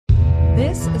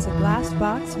This is a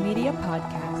Glassbox Media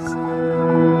podcast.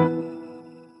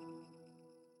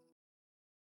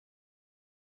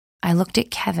 I looked at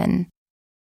Kevin,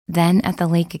 then at the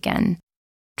lake again,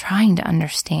 trying to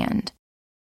understand.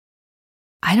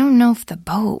 I don't know if the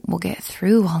boat will get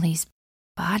through all these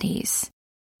bodies,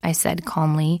 I said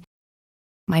calmly,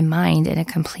 my mind in a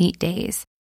complete daze.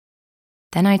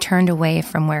 Then I turned away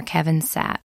from where Kevin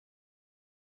sat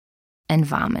and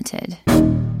vomited.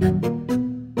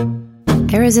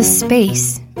 There is a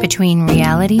space between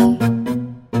reality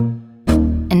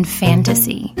and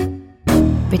fantasy,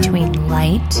 between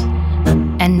light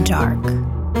and dark,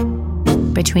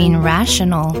 between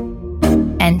rational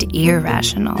and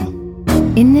irrational.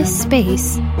 In this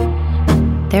space,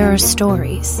 there are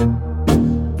stories.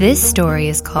 This story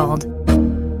is called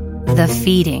The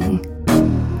Feeding.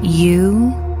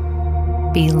 You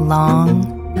belong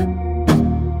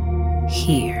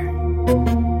here.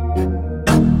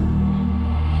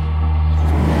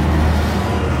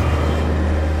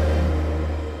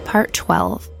 Part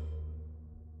 12.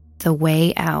 The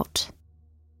Way Out.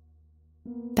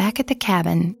 Back at the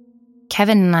cabin,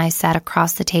 Kevin and I sat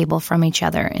across the table from each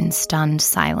other in stunned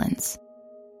silence.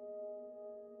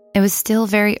 It was still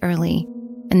very early,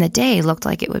 and the day looked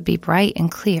like it would be bright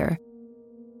and clear,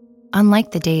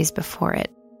 unlike the days before it.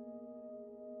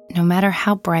 No matter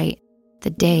how bright, the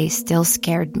day still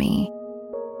scared me,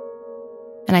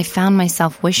 and I found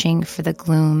myself wishing for the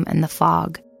gloom and the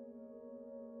fog,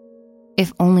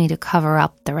 if only to cover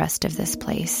up the rest of this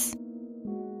place.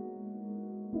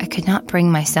 I could not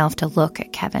bring myself to look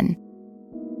at Kevin,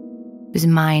 whose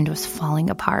mind was falling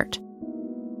apart.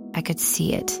 I could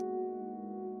see it.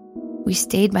 We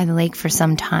stayed by the lake for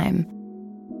some time,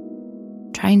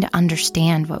 trying to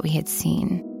understand what we had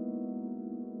seen.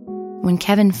 When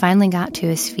Kevin finally got to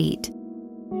his feet,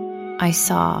 I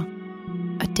saw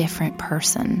a different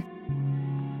person,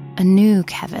 a new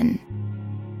Kevin.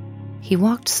 He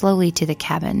walked slowly to the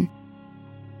cabin,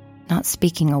 not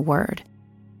speaking a word.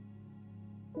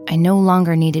 I no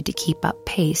longer needed to keep up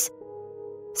pace,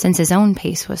 since his own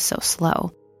pace was so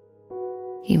slow.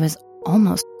 He was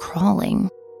almost crawling.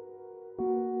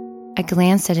 I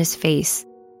glanced at his face,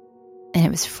 and it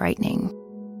was frightening.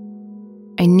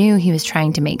 I knew he was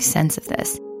trying to make sense of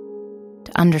this,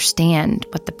 to understand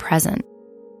what the present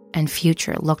and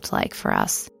future looked like for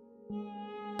us,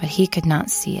 but he could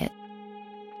not see it.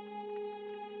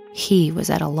 He was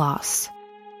at a loss.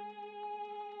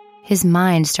 His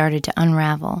mind started to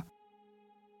unravel,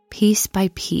 piece by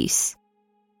piece,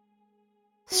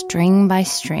 string by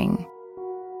string,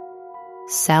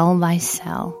 cell by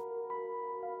cell.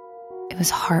 It was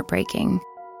heartbreaking,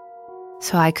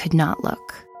 so I could not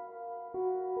look.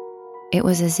 It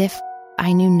was as if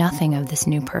I knew nothing of this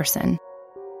new person,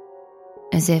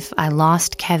 as if I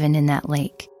lost Kevin in that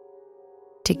lake,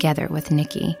 together with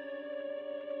Nikki.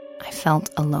 I felt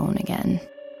alone again.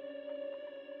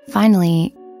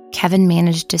 Finally, Kevin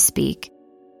managed to speak.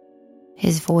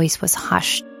 His voice was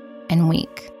hushed and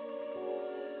weak.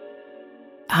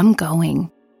 I'm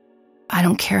going. I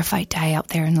don't care if I die out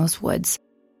there in those woods,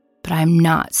 but I'm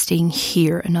not staying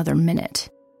here another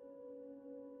minute.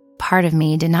 Part of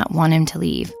me did not want him to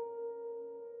leave,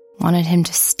 wanted him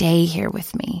to stay here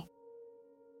with me.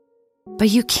 But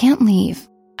you can't leave,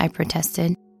 I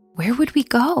protested. Where would we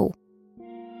go?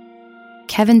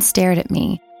 Kevin stared at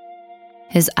me,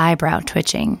 his eyebrow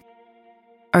twitching.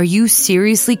 Are you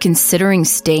seriously considering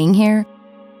staying here?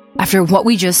 After what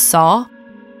we just saw?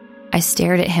 I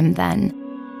stared at him then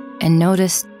and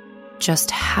noticed just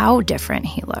how different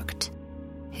he looked.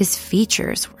 His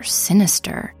features were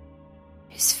sinister,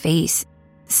 his face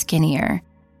skinnier.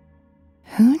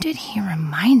 Who did he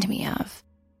remind me of?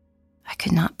 I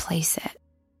could not place it.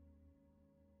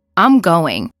 I'm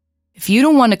going. If you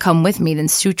don't want to come with me, then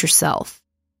suit yourself,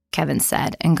 Kevin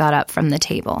said and got up from the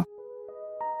table.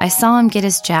 I saw him get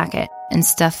his jacket and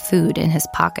stuff food in his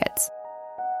pockets.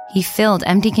 He filled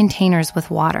empty containers with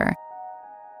water,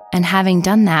 and having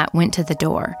done that, went to the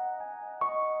door.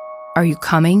 Are you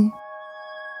coming?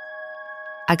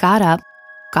 I got up,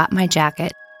 got my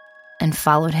jacket, and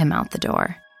followed him out the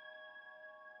door.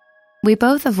 We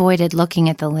both avoided looking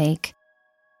at the lake,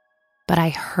 but I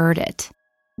heard it.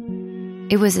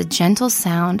 It was a gentle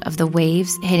sound of the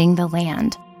waves hitting the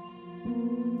land.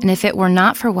 And if it were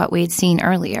not for what we had seen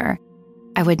earlier,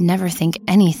 I would never think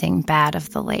anything bad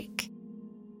of the lake.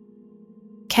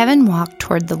 Kevin walked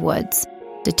toward the woods,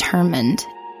 determined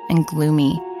and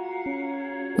gloomy.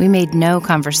 We made no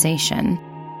conversation.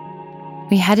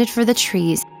 We headed for the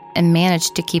trees and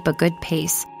managed to keep a good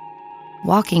pace,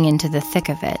 walking into the thick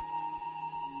of it,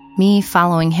 me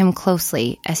following him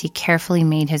closely as he carefully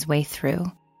made his way through.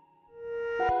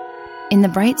 In the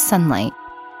bright sunlight,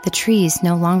 the trees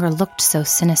no longer looked so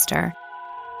sinister,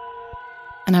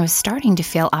 and I was starting to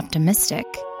feel optimistic.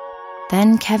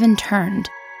 Then Kevin turned,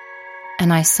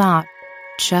 and I saw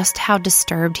just how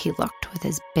disturbed he looked with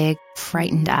his big,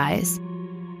 frightened eyes.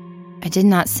 I did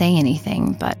not say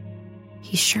anything, but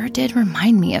he sure did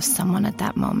remind me of someone at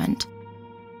that moment,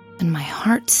 and my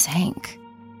heart sank.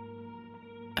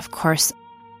 Of course,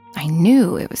 I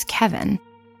knew it was Kevin,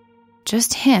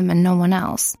 just him and no one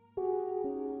else.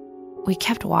 We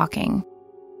kept walking.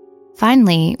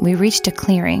 Finally, we reached a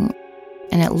clearing,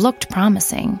 and it looked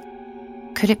promising.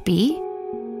 Could it be?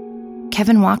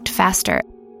 Kevin walked faster,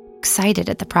 excited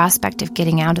at the prospect of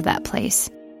getting out of that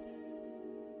place.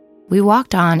 We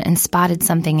walked on and spotted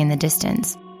something in the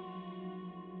distance.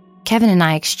 Kevin and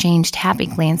I exchanged happy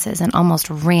glances and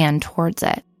almost ran towards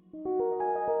it.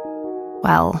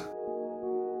 Well,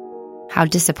 how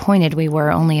disappointed we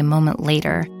were only a moment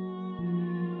later,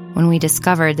 when we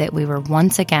discovered that we were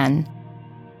once again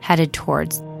headed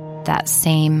towards that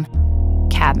same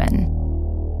cabin,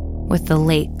 with the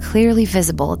lake clearly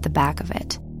visible at the back of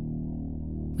it.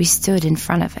 We stood in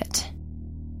front of it,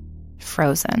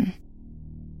 frozen.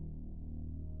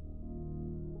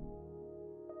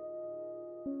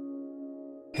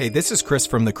 Hey, this is Chris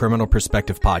from the Criminal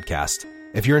Perspective Podcast.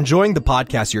 If you're enjoying the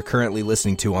podcast you're currently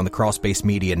listening to on the Crossbase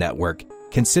Media Network,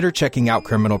 consider checking out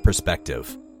Criminal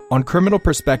Perspective. On Criminal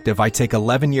Perspective, I take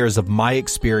 11 years of my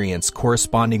experience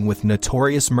corresponding with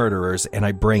notorious murderers and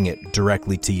I bring it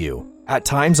directly to you. At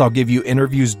times, I'll give you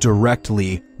interviews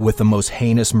directly with the most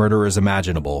heinous murderers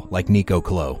imaginable, like Nico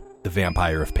Clos, the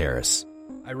Vampire of Paris.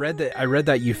 I read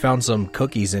that you found some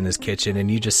cookies in his kitchen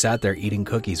and you just sat there eating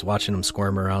cookies, watching him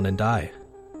squirm around and die.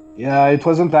 Yeah, it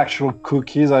wasn't actual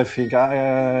cookies. I think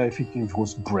it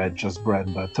was bread, just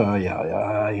bread. But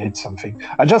I ate something.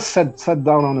 I just sat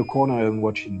down on a corner and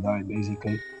watched him die,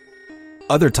 basically.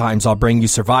 Other times, I'll bring you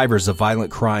survivors of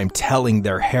violent crime telling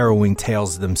their harrowing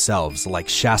tales themselves, like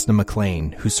Shasta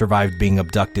McClain, who survived being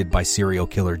abducted by serial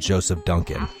killer Joseph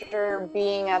Duncan. After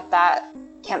being at that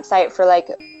campsite for like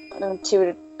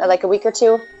a week or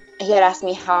two, he had asked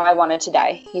me how I wanted to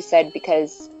die. He said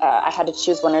because I had to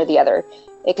choose one or the other.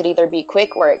 It could either be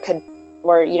quick or it could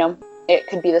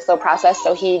be the slow process.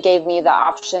 So he gave me the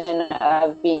option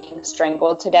of being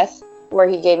strangled to death, or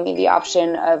he gave me the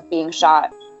option of being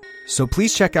shot. So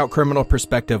please check out Criminal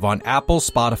Perspective on Apple,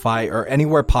 Spotify, or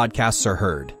anywhere podcasts are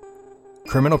heard.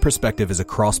 Criminal Perspective is a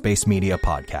Crossbase Media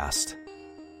podcast.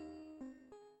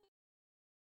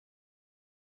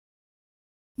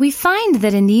 We find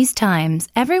that in these times,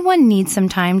 everyone needs some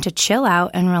time to chill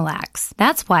out and relax.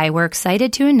 That's why we're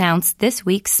excited to announce this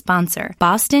week's sponsor,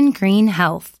 Boston Green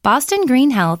Health. Boston Green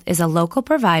Health is a local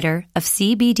provider of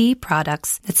CBD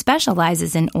products that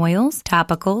specializes in oils,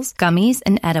 topicals, gummies,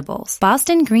 and edibles.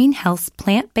 Boston Green Health's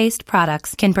plant-based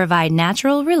products can provide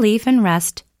natural relief and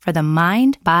rest for the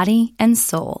mind, body, and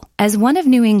soul. As one of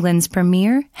New England's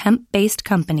premier hemp-based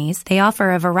companies, they offer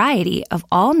a variety of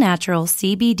all-natural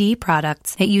CBD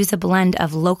products that use a blend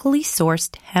of locally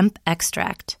sourced hemp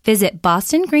extract. Visit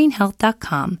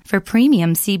bostongreenhealth.com for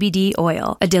premium CBD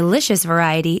oil, a delicious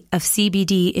variety of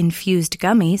CBD-infused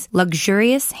gummies,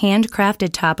 luxurious handcrafted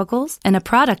topicals, and a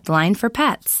product line for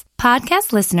pets.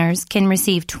 Podcast listeners can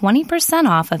receive 20%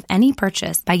 off of any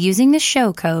purchase by using the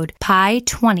show code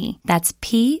PI20. That's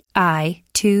PI20.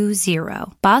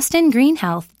 Boston Green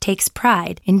Health takes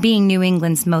pride in being New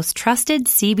England's most trusted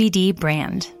CBD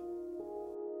brand.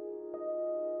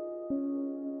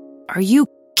 Are you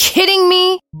kidding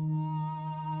me?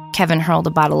 Kevin hurled a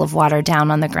bottle of water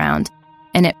down on the ground,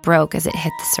 and it broke as it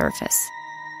hit the surface.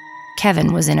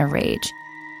 Kevin was in a rage.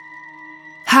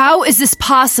 How is this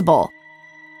possible?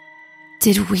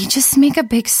 Did we just make a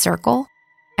big circle?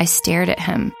 I stared at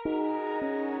him,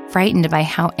 frightened by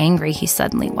how angry he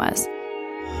suddenly was.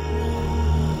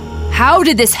 How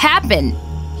did this happen?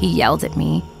 He yelled at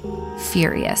me,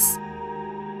 furious.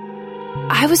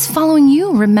 I was following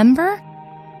you, remember?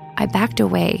 I backed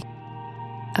away,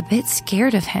 a bit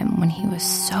scared of him when he was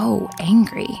so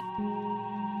angry.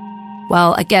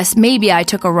 Well, I guess maybe I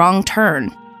took a wrong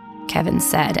turn, Kevin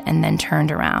said, and then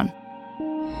turned around.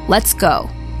 Let's go.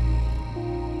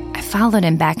 I followed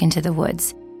him back into the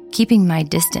woods, keeping my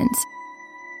distance,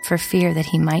 for fear that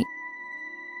he might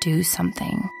do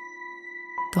something.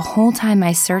 The whole time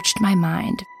I searched my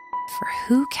mind for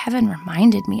who Kevin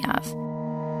reminded me of.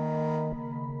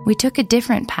 We took a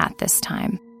different path this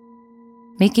time,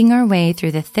 making our way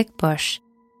through the thick bush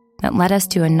that led us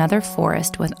to another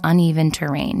forest with uneven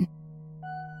terrain.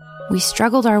 We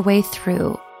struggled our way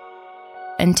through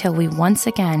until we once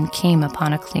again came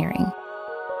upon a clearing.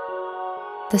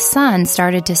 The sun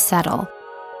started to settle,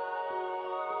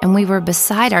 and we were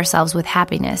beside ourselves with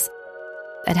happiness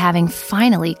at having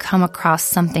finally come across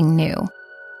something new.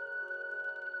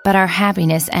 But our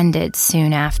happiness ended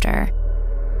soon after,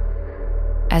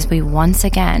 as we once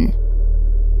again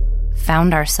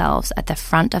found ourselves at the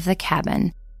front of the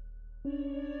cabin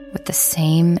with the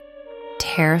same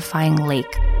terrifying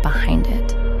lake behind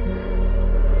it.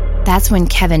 That's when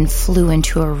Kevin flew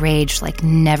into a rage like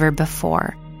never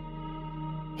before.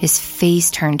 His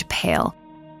face turned pale,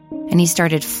 and he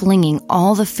started flinging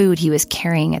all the food he was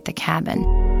carrying at the cabin,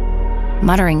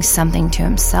 muttering something to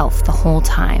himself the whole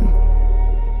time.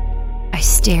 I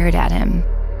stared at him,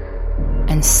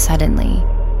 and suddenly,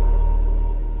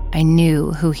 I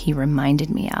knew who he reminded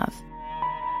me of.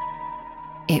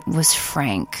 It was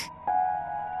Frank.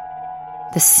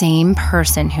 The same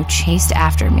person who chased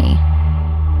after me,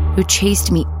 who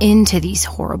chased me into these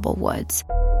horrible woods.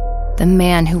 The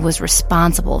man who was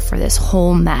responsible for this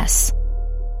whole mess.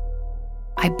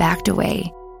 I backed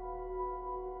away,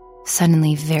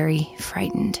 suddenly very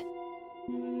frightened.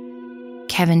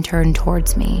 Kevin turned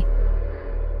towards me,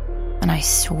 and I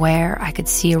swear I could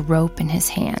see a rope in his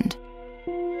hand.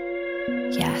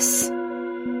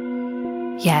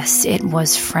 Yes, it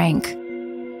was Frank.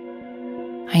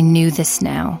 I knew this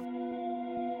now.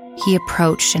 He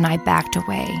approached and I backed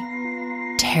away,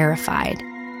 terrified.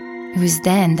 It was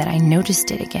then that I noticed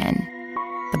it again,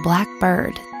 the black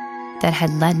bird that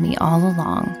had led me all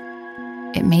along.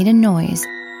 It made a noise,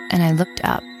 and I looked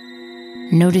up,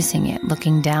 noticing it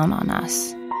looking down on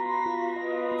us.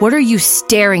 "What are you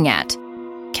staring at?"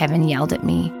 Kevin yelled at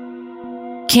me.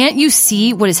 "Can't you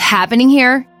see what is happening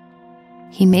here?"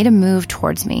 He made a move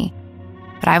towards me,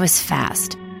 but I was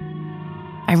fast.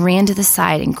 I ran to the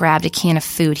side and grabbed a can of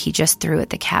food he just threw at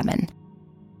the cabin.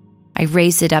 I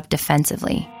raised it up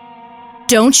defensively.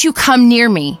 "Don't you come near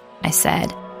me," I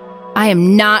said. "I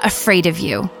am not afraid of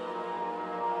you."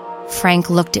 Frank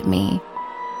looked at me,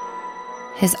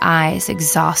 his eyes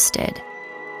exhausted,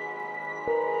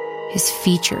 his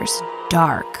features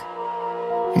dark,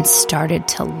 and started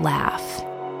to laugh.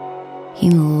 He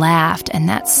laughed, and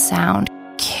that sound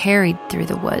carried through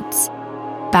the woods,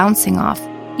 bouncing off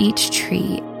each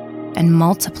tree and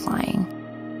multiplying.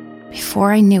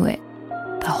 Before I knew it,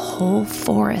 the whole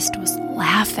forest was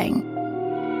laughing.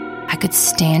 I could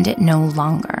stand it no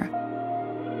longer.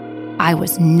 I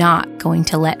was not going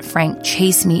to let Frank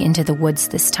chase me into the woods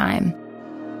this time.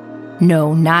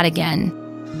 No, not again.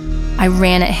 I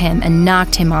ran at him and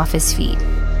knocked him off his feet.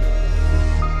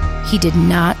 He did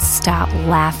not stop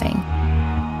laughing,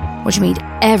 which made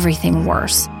everything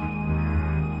worse.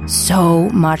 So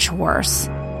much worse.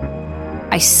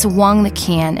 I swung the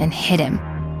can and hit him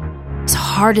as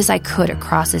hard as I could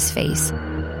across his face.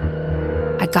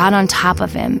 I got on top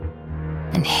of him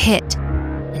and hit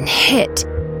and hit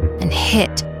and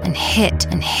hit and hit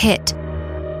and hit,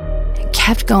 and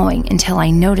kept going until I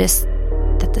noticed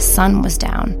that the sun was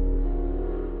down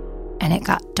and it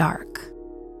got dark.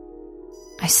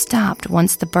 I stopped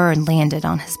once the bird landed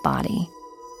on his body.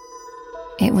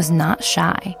 It was not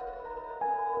shy.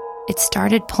 It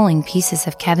started pulling pieces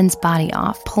of Kevin's body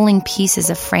off, pulling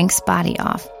pieces of Frank's body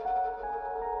off,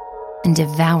 and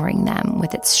devouring them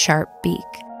with its sharp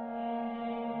beak.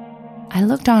 I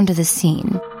looked onto the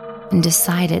scene and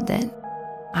decided that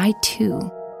I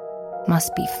too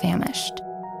must be famished.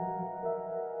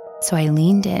 So I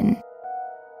leaned in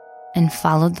and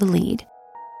followed the lead,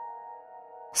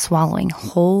 swallowing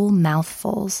whole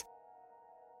mouthfuls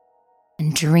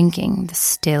and drinking the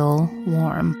still,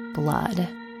 warm blood.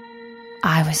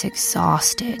 I was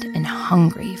exhausted and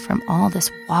hungry from all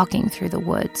this walking through the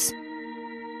woods,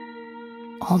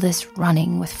 all this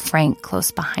running with Frank close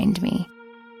behind me,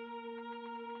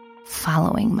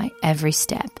 following my every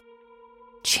step,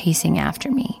 chasing after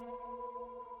me.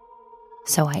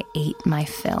 So I ate my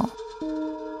fill.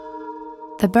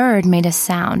 The bird made a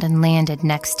sound and landed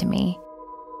next to me.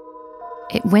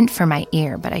 It went for my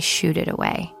ear, but I shooed it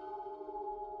away.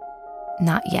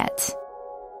 Not yet.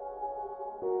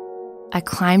 I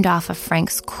climbed off of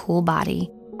Frank's cool body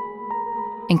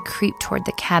and creeped toward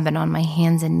the cabin on my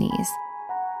hands and knees,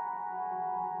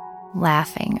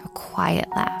 laughing a quiet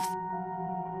laugh.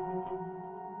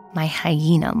 My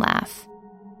hyena laugh.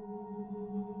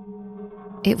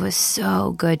 It was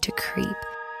so good to creep,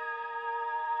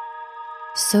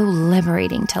 so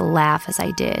liberating to laugh as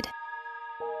I did.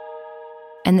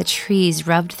 And the trees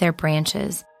rubbed their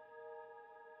branches,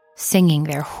 singing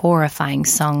their horrifying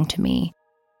song to me,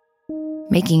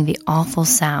 making the awful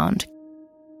sound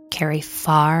carry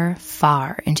far,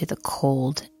 far into the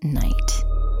cold night.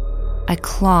 I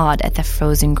clawed at the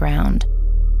frozen ground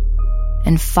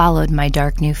and followed my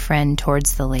dark new friend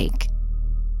towards the lake,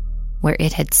 where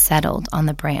it had settled on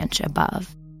the branch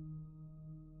above.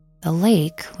 The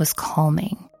lake was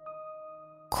calming,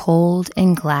 cold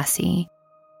and glassy.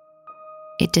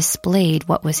 It displayed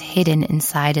what was hidden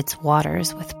inside its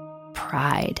waters with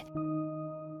pride.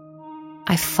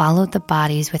 I followed the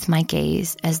bodies with my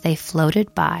gaze as they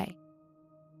floated by,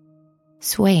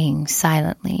 swaying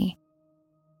silently,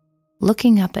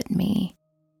 looking up at me,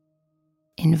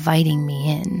 inviting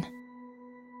me in.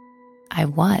 I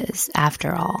was,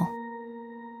 after all,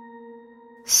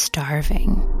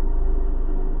 starving,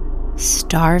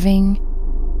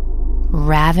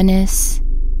 ravenous,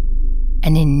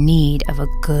 and in need of a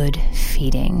good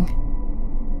feeding.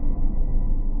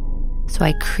 So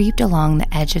I creeped along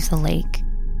the edge of the lake,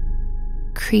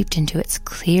 creeped into its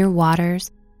clear waters,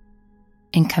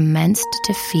 and commenced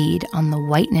to feed on the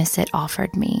whiteness it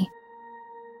offered me.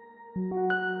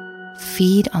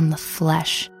 Feed on the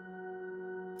flesh,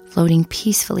 floating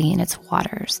peacefully in its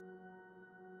waters.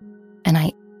 And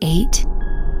I ate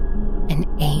and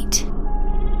ate,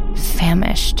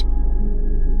 famished,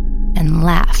 and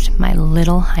laughed my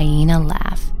little hyena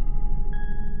laugh.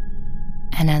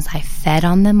 And as I fed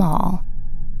on them all,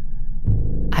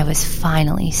 I was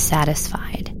finally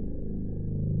satisfied.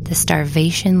 The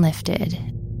starvation lifted,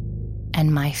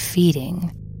 and my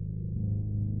feeding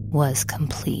was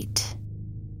complete.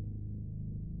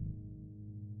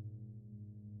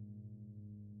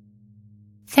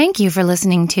 Thank you for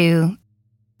listening to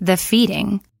The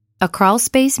Feeding, a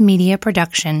Crawlspace Media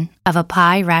production of a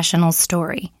Pi Rational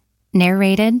story,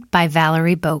 narrated by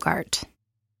Valerie Bogart.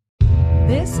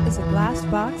 This is a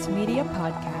Glassbox Media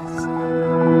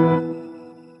podcast.